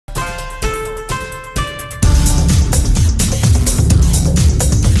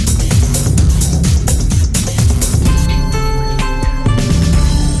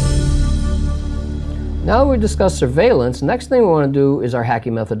Now that we discussed surveillance, next thing we want to do is our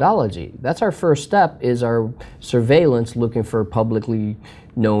hacking methodology. That's our first step, is our surveillance, looking for publicly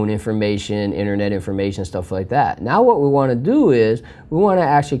known information, internet information, stuff like that. Now what we want to do is we want to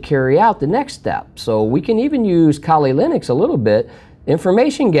actually carry out the next step. So we can even use Kali Linux a little bit,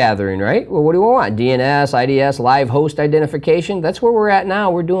 information gathering, right? Well, what do we want? DNS, IDS, live host identification. That's where we're at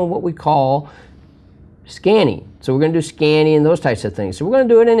now. We're doing what we call scanning. So we're going to do scanning and those types of things. So we're going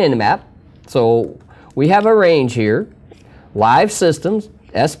to do it in Nmap. So we have a range here, live systems,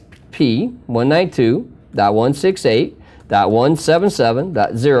 SP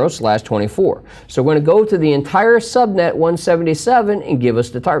 192.168.177.0/24. So we're going to go to the entire subnet 177 and give us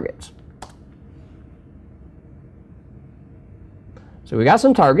the targets. So we got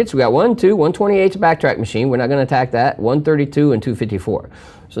some targets. We got 1, 2, 128's a backtrack machine. We're not going to attack that. 132 and 254.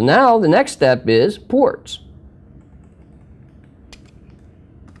 So now the next step is ports.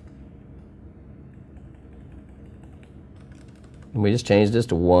 And we just changed this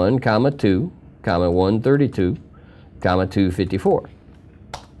to 1, 2, 132, 254.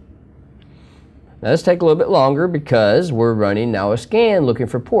 Now let's take a little bit longer because we're running now a scan looking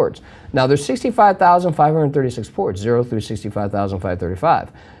for ports. Now there's 65,536 ports, 0 through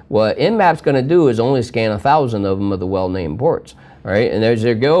 65,535. What Nmap's going to do is only scan 1,000 of them of the well-named ports. All right, and as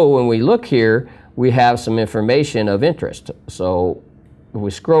you go, when we look here, we have some information of interest. So if we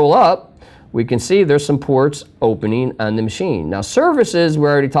scroll up, we can see there's some ports opening on the machine. Now services we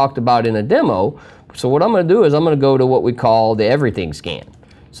already talked about in a demo, so what I'm going to do is I'm going to go to what we call the everything scan,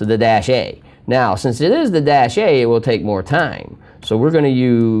 so the -A. Now since it is the -A, it will take more time. So we're going to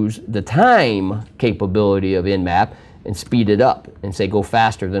use the time capability of Nmap and speed it up and say go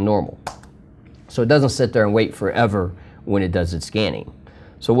faster than normal. So it doesn't sit there and wait forever when it does its scanning.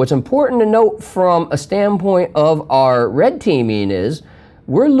 So what's important to note from a standpoint of our red teaming is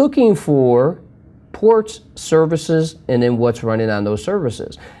we're looking for ports, services, and then what's running on those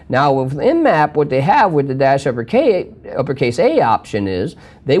services. Now with Nmap, what they have with the uppercase A option is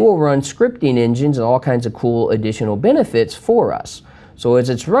they will run scripting engines and all kinds of cool additional benefits for us. So as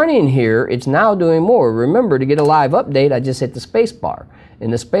it's running here, it's now doing more. Remember, to get a live update, I just hit the space bar.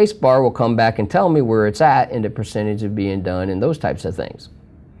 And the space bar will come back and tell me where it's at and the percentage of being done and those types of things.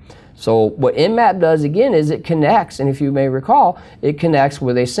 So what Nmap does again is it connects, and if you may recall, it connects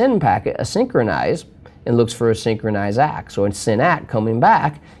with a send packet, a synchronize, and looks for a synchronized ACK. So a send ACK coming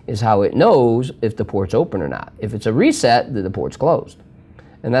back is how it knows if the port's open or not. If it's a reset, then the port's closed.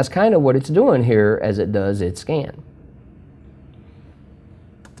 And that's kind of what it's doing here as it does its scan.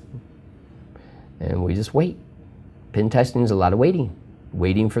 And we just wait. Pen testing is a lot of waiting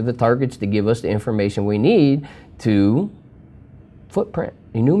for the targets to give us the information we need to footprint,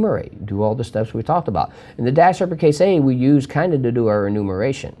 enumerate, do all the steps we talked about. And the -A we use kind of to do our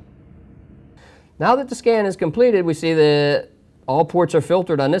enumeration. Now that the scan is completed, we see that all ports are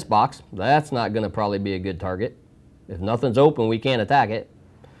filtered on this box. That's not going to probably be a good target. If nothing's open, we can't attack it.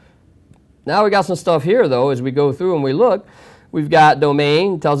 Now we got some stuff here though. As we go through and we look, we've got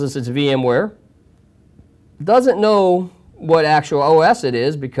domain, tells us it's VMware. Doesn't know what actual OS it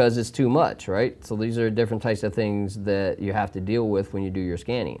is because it's too much, right? So these are different types of things that you have to deal with when you do your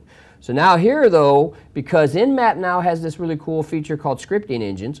scanning. So now here though, because Nmap now has this really cool feature called scripting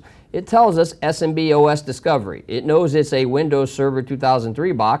engines, it tells us SMB OS discovery. It knows it's a Windows Server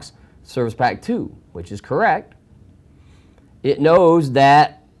 2003 box, Service Pack 2, which is correct. It knows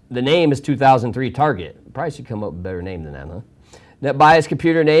that the name is 2003 target. Probably should come up with a better name than that, huh? NetBIOS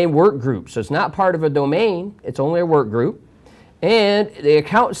computer name work group. So it's not part of a domain, it's only a work group. And the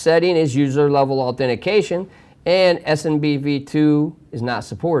account setting is user level authentication, and SMBv2 is not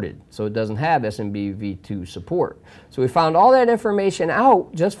supported. So it doesn't have SMBv2 support. So we found all that information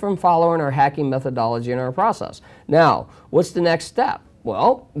out just from following our hacking methodology and our process. Now, what's the next step?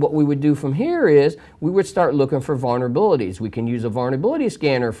 Well, what we would do from here is we would start looking for vulnerabilities. We can use a vulnerability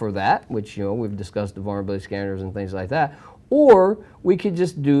scanner for that, which, you know, we've discussed the vulnerability scanners and things like that. Or we could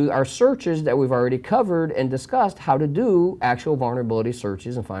just do our searches that we've already covered and discussed how to do actual vulnerability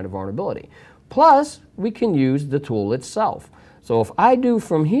searches and find a vulnerability. Plus, we can use the tool itself. So if I do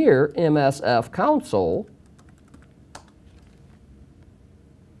from here MSF console,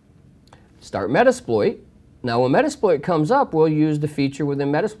 start Metasploit. Now when Metasploit comes up, we'll use the feature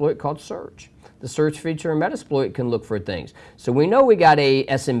within Metasploit called search. The search feature in Metasploit can look for things. So we know we got a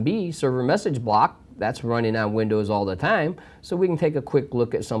SMB, server message block, that's running on Windows all the time, so we can take a quick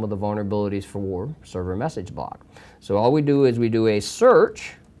look at some of the vulnerabilities for server message block. So all we do is we do a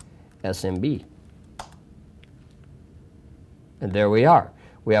search SMB. And there we are.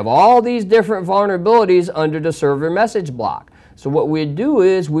 We have all these different vulnerabilities under the server message block. So what we'd do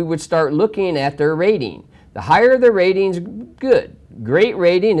is we would start looking at their rating. The higher the ratings, good. Great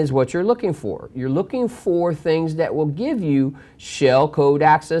rating is what you're looking for. You're looking for things that will give you shell code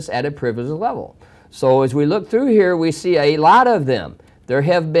access at a privileged level. So as we look through here, we see a lot of them. There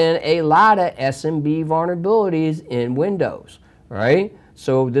have been a lot of SMB vulnerabilities in Windows, right?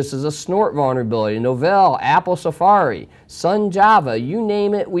 So this is a Snort vulnerability, Novell, Apple Safari, Sun Java, you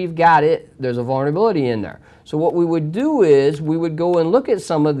name it, we've got it. There's a vulnerability in there. So what we would do is we would go and look at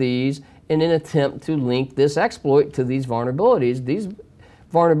some of these in an attempt to link this exploit to these vulnerabilities. These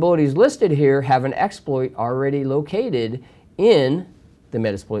vulnerabilities listed here have an exploit already located in the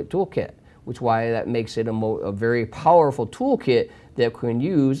Metasploit toolkit, which is why that makes it a very powerful toolkit that we can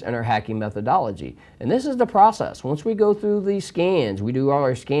use in our hacking methodology. And this is the process. Once we go through these scans, we do all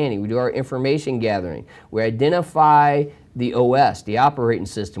our scanning, we do our information gathering, we identify the OS, the operating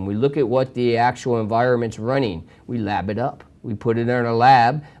system, we look at what the actual environment's running, we lab it up. We put it in our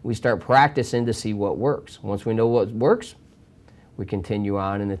lab, we start practicing to see what works. Once we know what works, we continue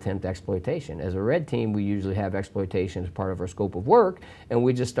on and attempt exploitation. As a red team, we usually have exploitation as part of our scope of work, and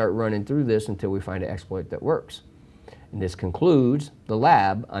we just start running through this until we find an exploit that works. And this concludes the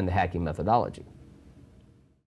lab on the hacking methodology.